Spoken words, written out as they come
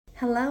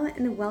Hello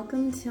and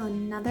welcome to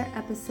another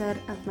episode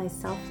of my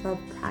self-love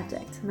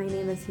project. My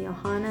name is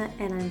Johanna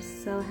and I'm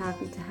so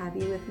happy to have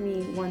you with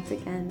me once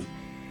again.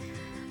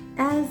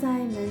 As I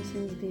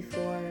mentioned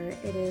before,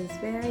 it is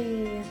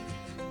very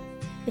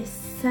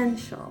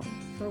essential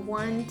for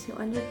one to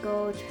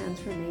undergo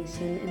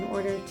transformation in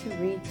order to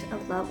reach a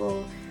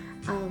level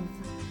of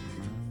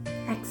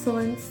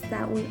excellence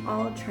that we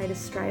all try to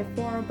strive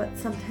for, but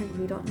sometimes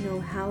we don't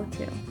know how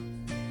to.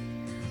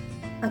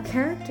 A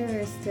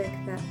characteristic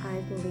that I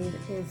believe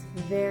is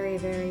very,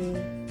 very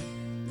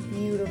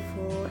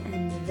beautiful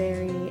and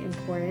very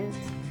important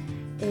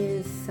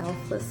is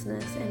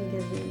selflessness and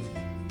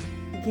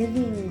giving.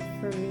 Giving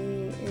for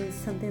me is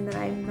something that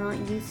I'm not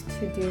used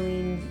to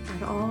doing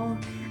at all.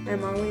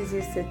 I'm always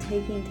used to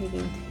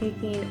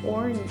taking,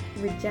 or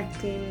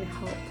rejecting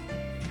help.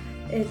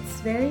 It's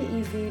very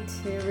easy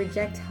to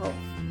reject help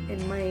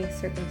in my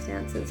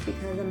circumstances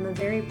because I'm a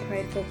very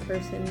prideful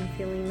person,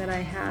 feeling that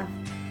I have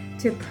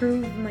to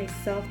prove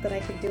myself that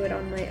I could do it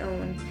on my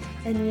own.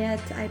 And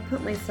yet I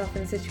put myself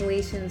in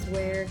situations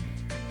where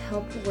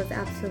help was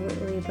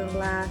absolutely the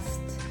last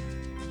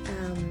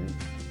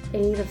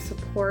aid of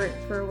support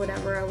for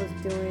whatever I was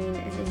doing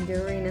and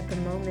enduring at the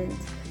moment.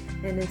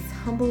 And it's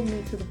humbled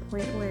me to the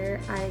point where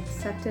I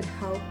accepted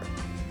help,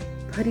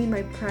 putting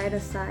my pride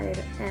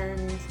aside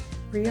and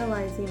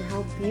realizing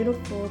how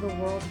beautiful the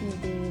world can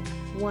be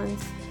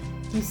once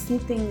you see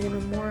things in a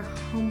more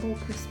humble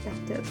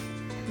perspective.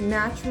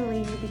 Naturally,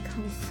 you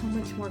become so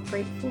much more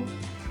grateful,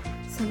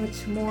 so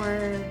much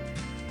more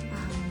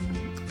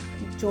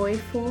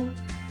joyful,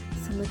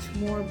 so much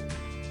more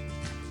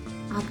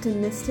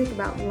optimistic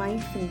about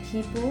life and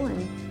people,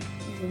 and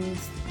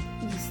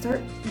you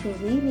start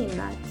believing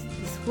that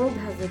this world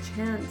has a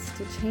chance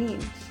to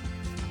change.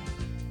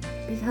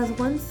 Because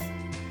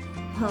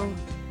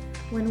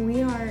when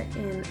we are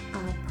in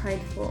a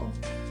prideful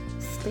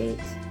state,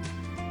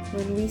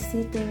 when we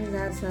see things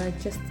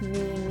as just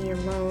me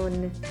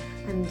alone,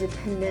 I'm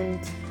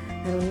dependent,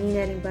 I don't need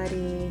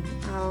anybody,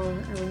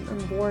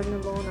 I'm born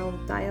alone,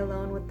 I'll die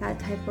alone, with that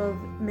type of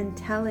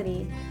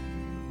mentality,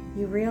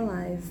 you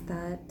realize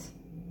that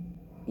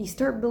you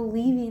start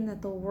believing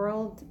that the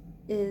world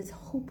is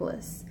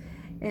hopeless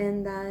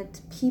and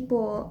that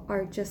people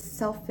are just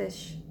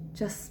selfish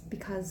just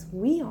because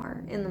we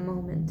are in the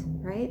moment,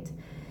 right?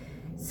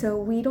 So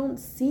we don't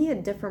see a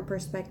different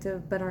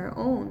perspective but our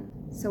own.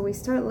 So we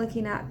start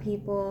looking at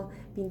people,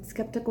 being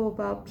skeptical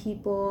about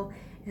people,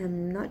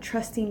 and not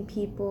trusting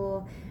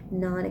people,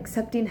 not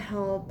accepting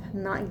help,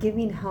 not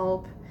giving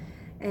help.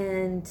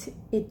 And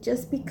it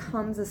just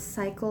becomes a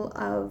cycle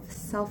of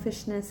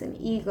selfishness and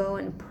ego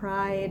and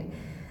pride.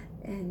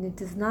 And it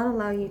does not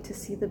allow you to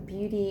see the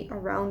beauty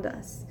around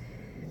us.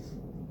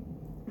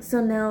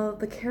 So now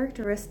the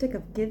characteristic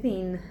of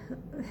giving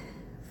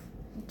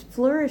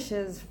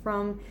flourishes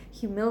from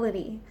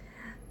humility,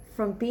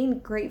 from being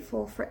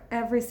grateful for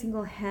every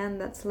single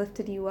hand that's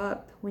lifted you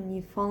up when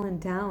you've fallen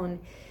down.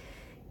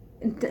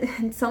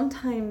 And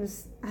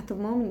sometimes at the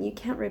moment you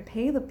can't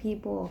repay the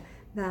people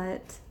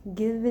that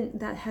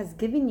has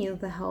given you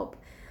the help,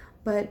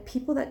 but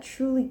people that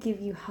truly give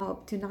you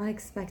help do not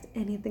expect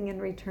anything in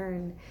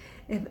return.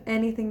 If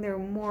anything, they're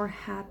more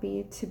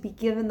happy to be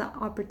given the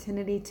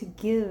opportunity to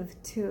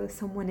give to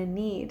someone in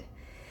need.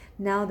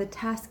 Now the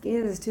task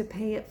is to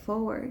pay it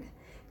forward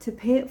to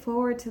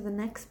the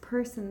next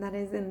person that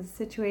is in the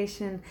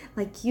situation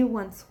like you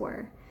once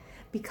were.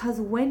 Because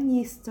when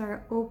you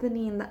start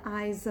opening the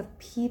eyes of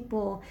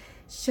people,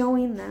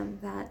 showing them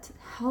that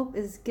help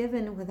is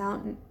given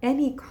without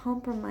any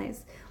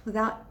compromise,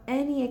 without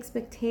any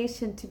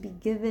expectation to be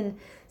given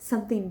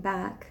something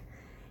back,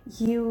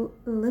 you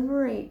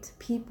liberate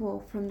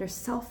people from their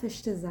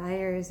selfish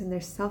desires and their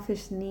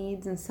selfish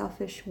needs and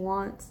selfish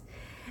wants,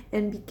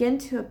 and begin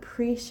to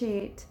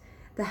appreciate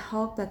the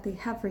help that they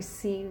have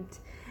received,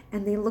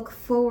 and they look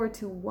forward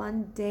to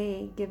one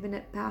day giving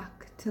it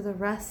back to the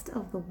rest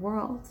of the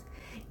world.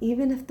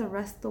 Even if the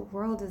rest of the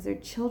world is their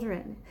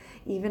children,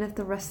 even if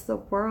the rest of the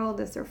world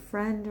is their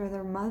friend or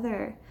their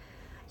mother.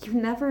 You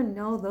never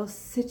know those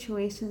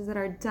situations that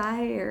are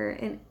dire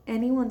in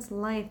anyone's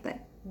life,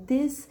 that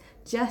this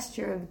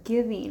gesture of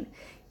giving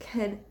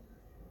could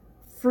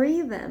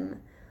free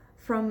them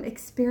from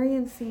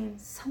experiencing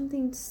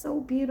something so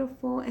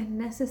beautiful and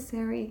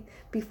necessary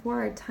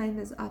before our time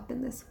is up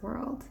in this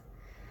world.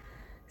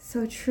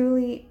 So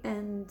truly,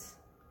 and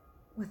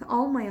with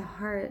all my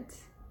heart,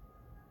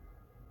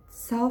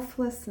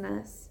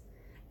 selflessness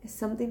is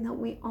something that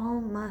we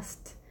all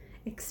must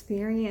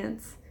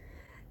experience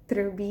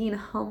through being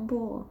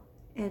humble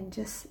and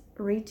just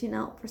reaching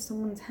out for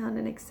someone's hand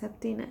and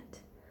accepting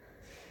it.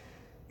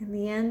 In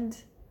the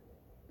end,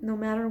 no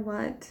matter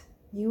what,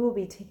 you will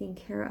be taken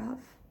care of,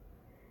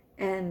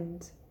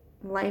 and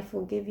life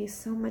will give you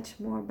so much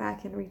more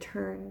back in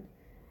return.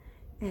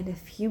 And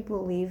if you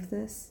believe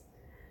this,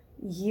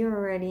 you're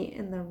already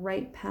in the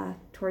right path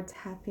towards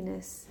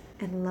happiness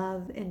and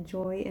love and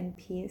joy and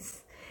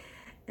peace.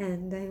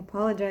 And I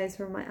apologize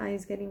for my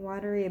eyes getting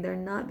watery. They're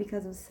not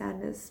because of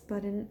sadness,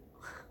 but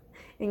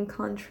in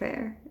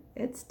contrary,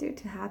 it's due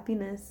to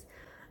happiness,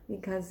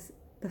 because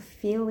the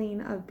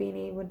feeling of being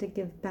able to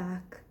give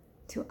back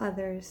to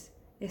others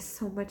is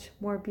so much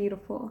more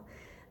beautiful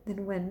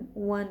than when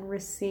one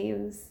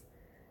receives.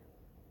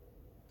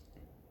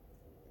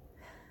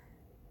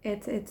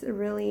 It's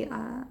really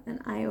an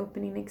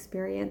eye-opening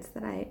experience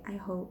that I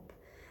hope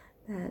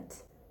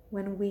that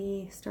when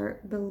we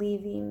start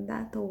believing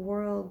that the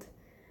world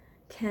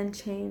can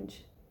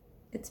change,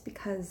 it's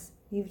because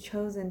you've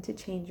chosen to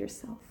change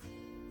yourself.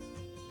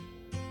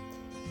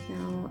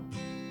 Now,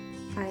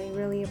 I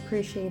really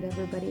appreciate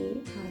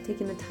everybody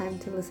taking the time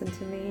to listen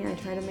to me. I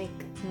try to make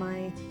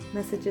my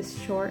messages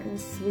short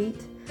and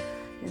sweet,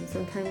 and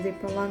sometimes they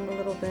prolong a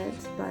little bit,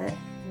 but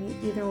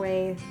either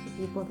way, the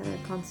people that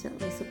are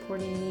constantly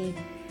supporting me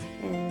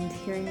and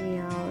hearing me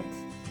out,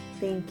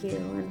 thank you.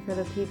 And for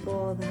the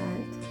people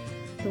that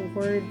the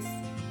words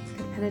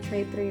could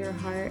penetrate through your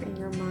heart and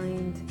your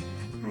mind,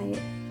 I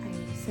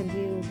send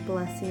you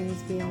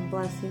blessings beyond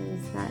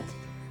blessings, that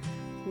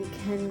you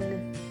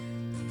can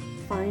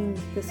find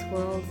this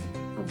world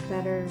a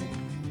better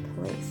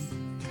place,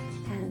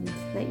 and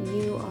that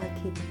you are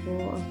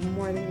capable of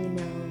more than you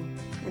know,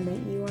 and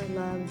that you are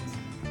loved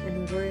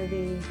and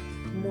worthy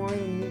more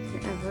than you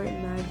can ever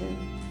imagine.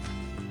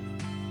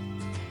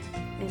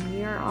 And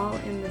we are all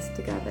in this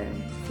together.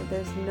 So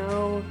there's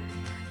no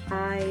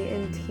I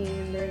in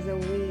team, there's a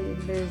we,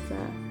 there's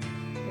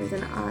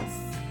an us,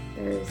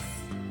 we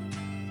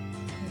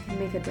can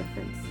make a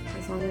difference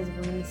as long as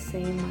we're in the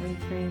same mind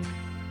frame,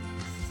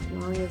 as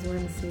long as we're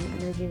in the same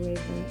energy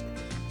wavelength,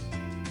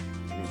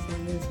 and as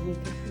long as we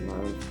can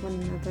love one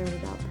another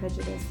without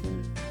prejudice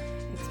and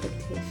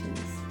expectations.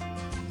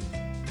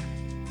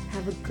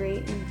 Have a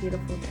great and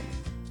beautiful day.